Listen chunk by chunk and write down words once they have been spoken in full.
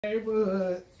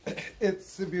Neighborhood,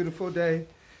 it's a beautiful day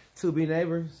to be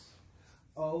neighbors.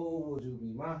 Oh, would you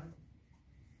be mine?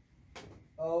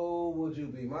 Oh, would you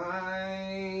be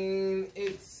mine?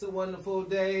 It's a wonderful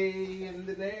day in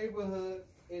the neighborhood.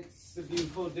 It's a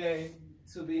beautiful day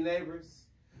to be neighbors.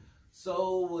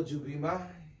 So, would you be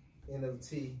mine?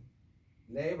 NFT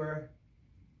neighbor.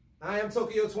 I am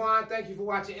Tokyo Twan. Thank you for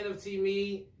watching NFT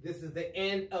Me. This is the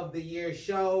end of the year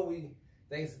show.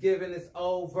 Thanksgiving is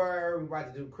over. We're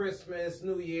about to do Christmas,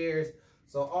 New Year's.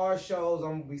 So our shows,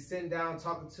 I'm going to be sitting down,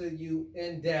 talking to you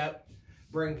in depth,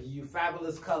 bringing you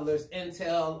fabulous colors,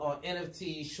 intel on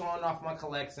NFTs, showing off my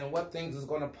collection, what things is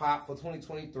going to pop for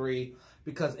 2023,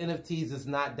 because NFTs is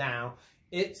not down.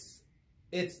 The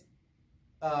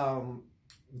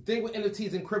thing with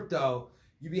NFTs and crypto,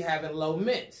 you be having low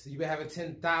mints. You be having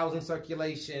 10,000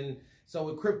 circulation. So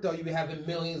with crypto, you be having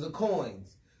millions of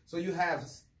coins. So you have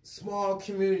small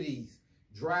communities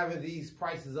driving these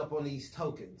prices up on these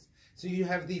tokens. So you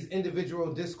have these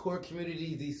individual Discord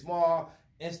communities, these small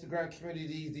Instagram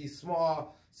communities, these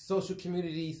small social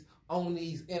communities on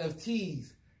these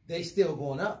NFTs. They still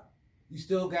going up. You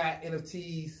still got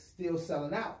NFTs still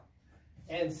selling out.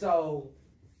 And so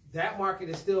that market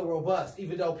is still robust,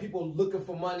 even though people looking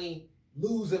for money,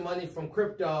 losing money from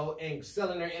crypto and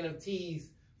selling their NFTs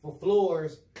for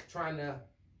floors, trying to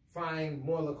find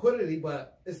more liquidity,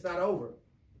 but it's not over.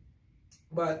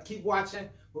 But keep watching.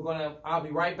 I'll be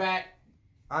right back.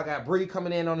 I got Bree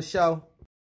coming in on the show.